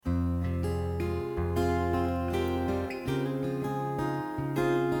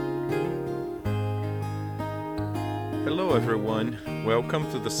Hello, everyone.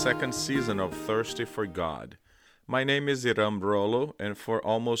 Welcome to the second season of Thirsty for God. My name is Iram Brolo, and for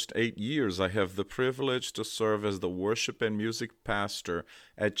almost 8 years I have the privilege to serve as the worship and music pastor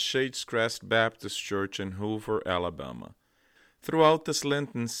at Shades Crest Baptist Church in Hoover, Alabama. Throughout this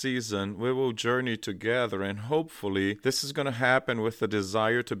Lenten season, we will journey together, and hopefully this is going to happen with the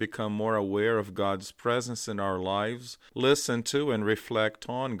desire to become more aware of God's presence in our lives, listen to and reflect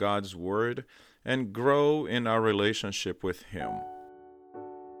on God's Word, and grow in our relationship with Him.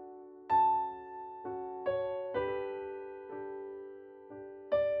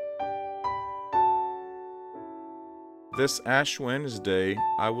 This Ash Wednesday,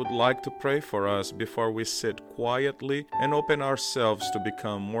 I would like to pray for us before we sit quietly and open ourselves to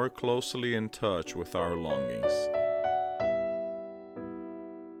become more closely in touch with our longings.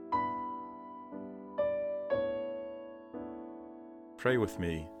 Pray with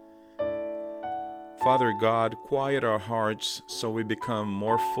me. Father God, quiet our hearts so we become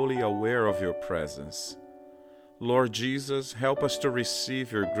more fully aware of your presence. Lord Jesus, help us to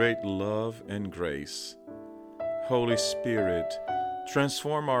receive your great love and grace. Holy Spirit,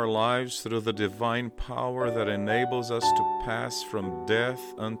 transform our lives through the divine power that enables us to pass from death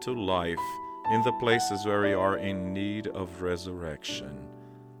unto life in the places where we are in need of resurrection.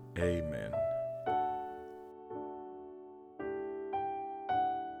 Amen.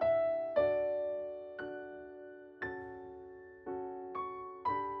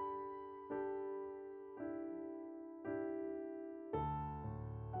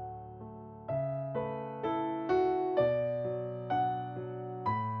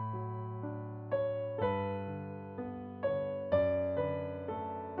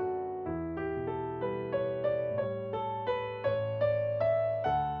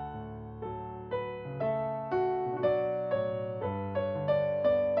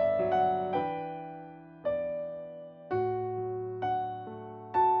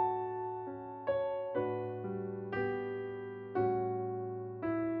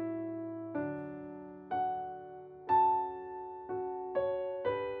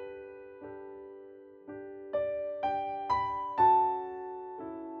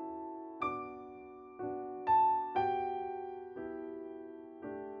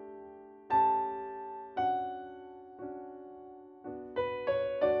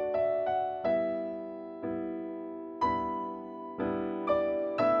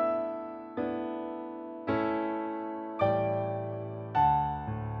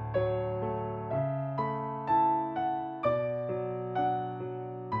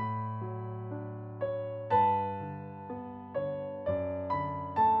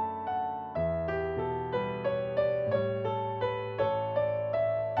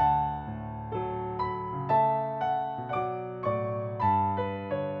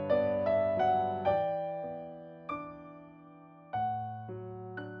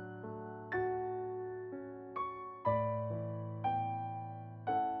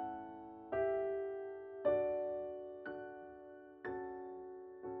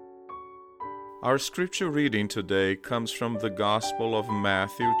 Our scripture reading today comes from the Gospel of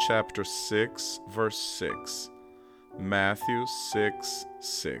Matthew chapter 6, verse 6. Matthew 6,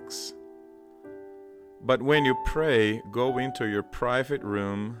 6. But when you pray, go into your private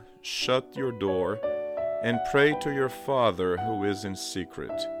room, shut your door, and pray to your Father who is in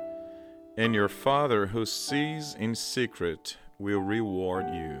secret. And your Father who sees in secret will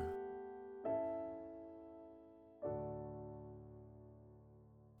reward you.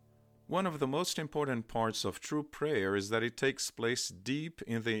 One of the most important parts of true prayer is that it takes place deep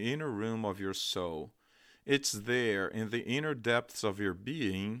in the inner room of your soul. It's there, in the inner depths of your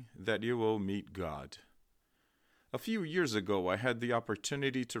being, that you will meet God. A few years ago, I had the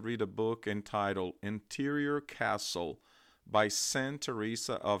opportunity to read a book entitled Interior Castle by Saint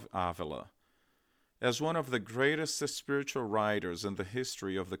Teresa of Avila. As one of the greatest spiritual writers in the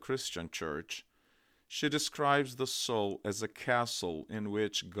history of the Christian Church, she describes the soul as a castle in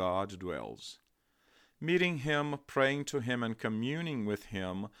which God dwells. Meeting Him, praying to Him, and communing with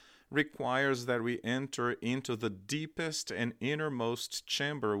Him requires that we enter into the deepest and innermost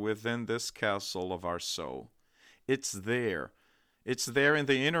chamber within this castle of our soul. It's there in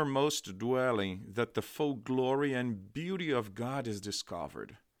the innermost dwelling that the full glory and beauty of God is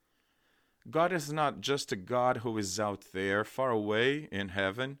discovered. God is not just a God who is out there, far away in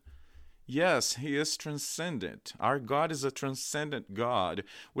heaven. Yes, He is transcendent. Our God is a transcendent God.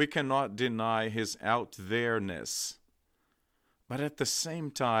 We cannot deny His out-there-ness. But at the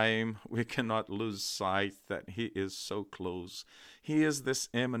same time, we cannot lose sight that He is so close. He is this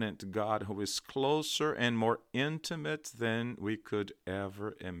immanent God who is closer and more intimate than we could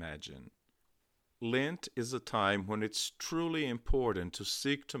ever imagine. Lent is a time when it's truly important to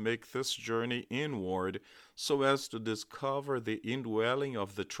seek to make this journey inward so as to discover the indwelling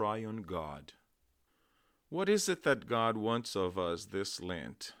of the triune God. What is it that God wants of us this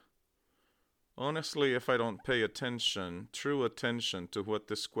Lent? Honestly, if I don't pay true attention to what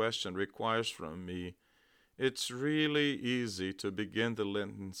this question requires from me, it's really easy to begin the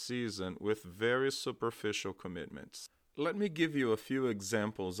Lenten season with very superficial commitments. Let me give you a few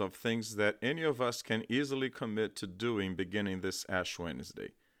examples of things that any of us can easily commit to doing beginning this Ash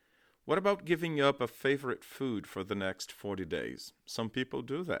Wednesday. What about giving up a favorite food for the next 40 days? Some people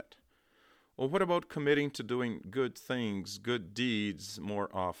do that. Or what about committing to doing good things, good deeds more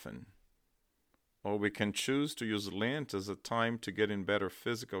often? Or we can choose to use Lent as a time to get in better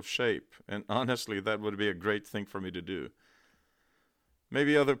physical shape, and honestly, that would be a great thing for me to do.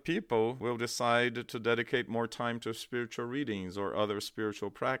 Maybe other people will decide to dedicate more time to spiritual readings or other spiritual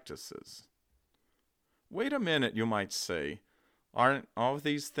practices. Wait a minute, you might say. Aren't all of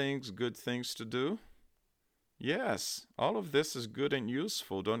these things good things to do? Yes, all of this is good and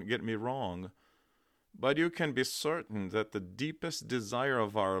useful, don't get me wrong. But you can be certain that the deepest desire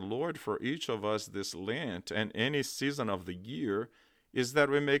of our Lord for each of us this Lent and any season of the year is that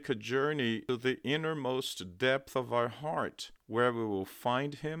we make a journey to the innermost depth of our heart, where we will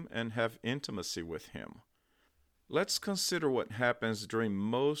find Him and have intimacy with Him. Let's consider what happens during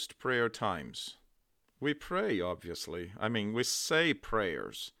most prayer times. We pray, obviously. We say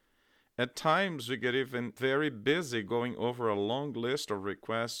prayers. At times, we get even very busy going over a long list of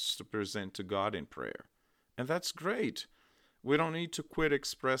requests to present to God in prayer. And that's great. We don't need to quit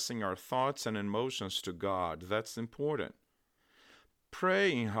expressing our thoughts and emotions to God. That's important.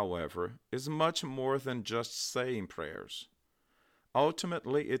 Praying, however, is much more than just saying prayers.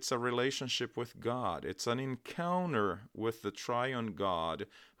 Ultimately, it's a relationship with God. It's an encounter with the triune God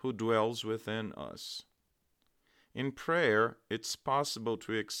who dwells within us. In prayer, it's possible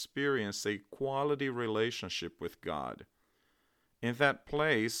to experience a quality relationship with God. In that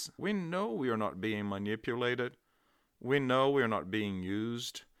place, we know we are not being manipulated. We know we are not being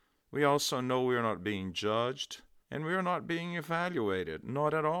used. We also know we are not being judged. And we are not being evaluated,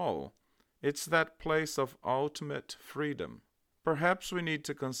 not at all. It's that place of ultimate freedom. Perhaps we need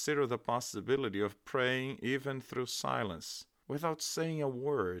to consider the possibility of praying even through silence, without saying a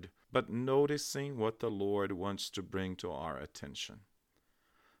word, but noticing what the Lord wants to bring to our attention.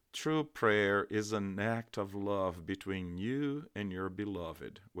 True prayer is an act of love between you and your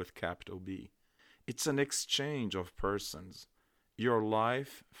beloved, with capital B. It's an exchange of persons, your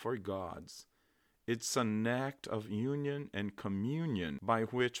life for God's. It's an act of union and communion by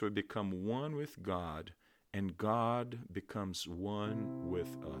which we become one with God and God becomes one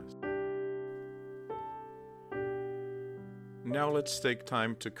with us. Now let's take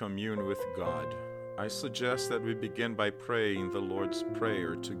time to commune with God. I suggest that we begin by praying the Lord's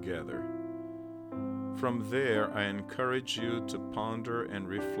Prayer together. From there, I encourage you to ponder and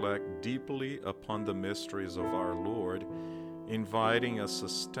reflect deeply upon the mysteries of our Lord, inviting a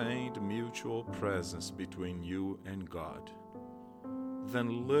sustained mutual presence between you and God.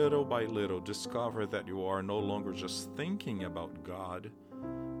 Then little by little discover that you are no longer just thinking about God,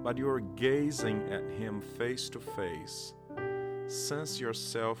 but you are gazing at Him face to face. Sense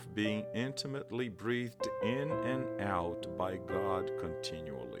yourself being intimately breathed in and out by God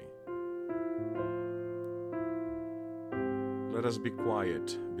continually. Let us be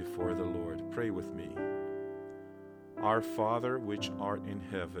quiet before the Lord. Pray with me. Our Father, which art in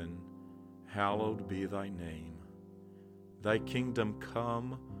heaven, hallowed be thy name. Thy kingdom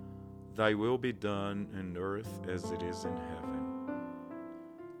come, thy will be done on earth as it is in heaven.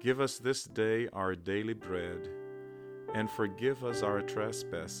 Give us this day our daily bread, and forgive us our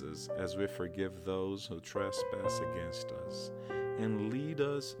trespasses as we forgive those who trespass against us. And lead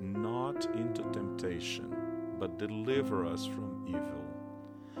us not into temptation, but deliver us from evil.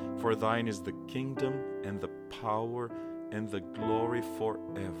 For thine is the kingdom and the power and the glory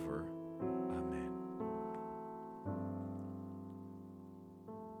forever. Amen.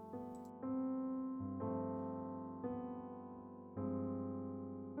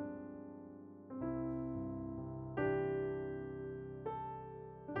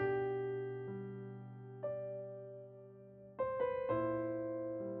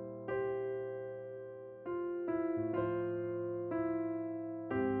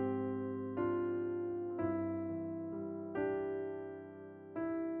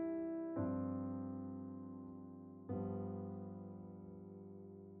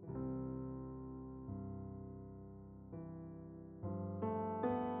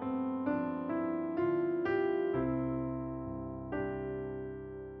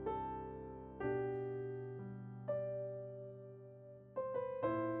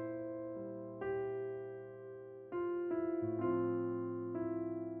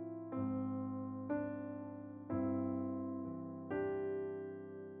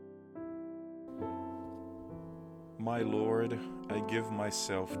 My Lord, I give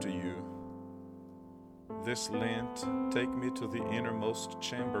myself to you. This Lent, take me to the innermost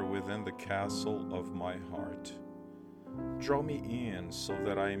chamber within the castle of my heart. Draw me in so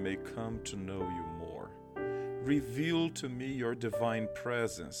that I may come to know you more. Reveal to me your divine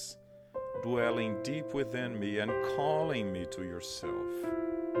presence, dwelling deep within me and calling me to yourself.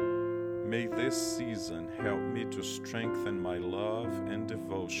 May this season help me to strengthen my love and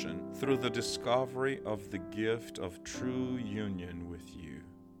devotion through the discovery of the gift of true union with you.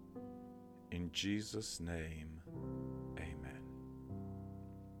 In Jesus' name, amen.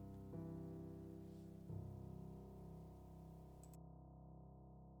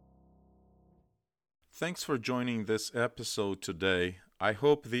 Thanks for joining this episode today. I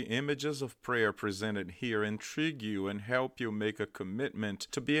hope the images of prayer presented here intrigue you and help you make a commitment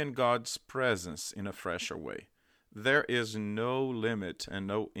to be in God's presence in a fresher way. There is no limit and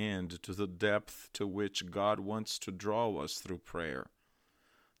no end to the depth to which God wants to draw us through prayer.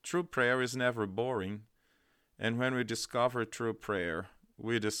 True prayer is never boring, and when we discover true prayer,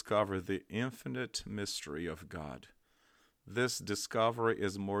 we discover the infinite mystery of God. This discovery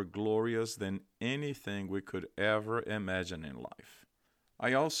is more glorious than anything we could ever imagine in life.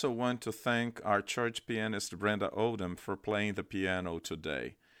 I also want to thank our church pianist Brenda Odom for playing the piano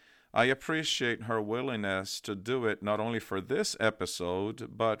today. I appreciate her willingness to do it not only for this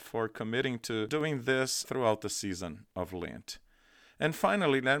episode, but for committing to doing this throughout the season of Lent. And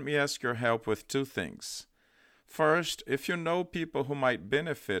finally, let me ask your help with two things. First, if you know people who might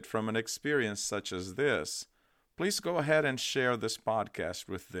benefit from an experience such as this, please go ahead and share this podcast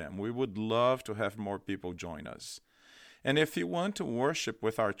with them. We would love to have more people join us. And if you want to worship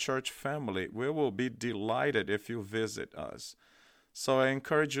with our church family, we will be delighted if you visit us. So I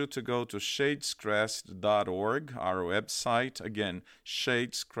encourage you to go to shadescrest.org, our website, again,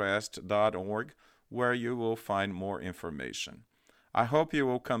 shadescrest.org, where you will find more information. I hope you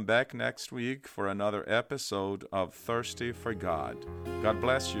will come back next week for another episode of Thirsty for God. God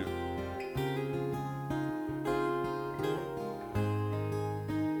bless you.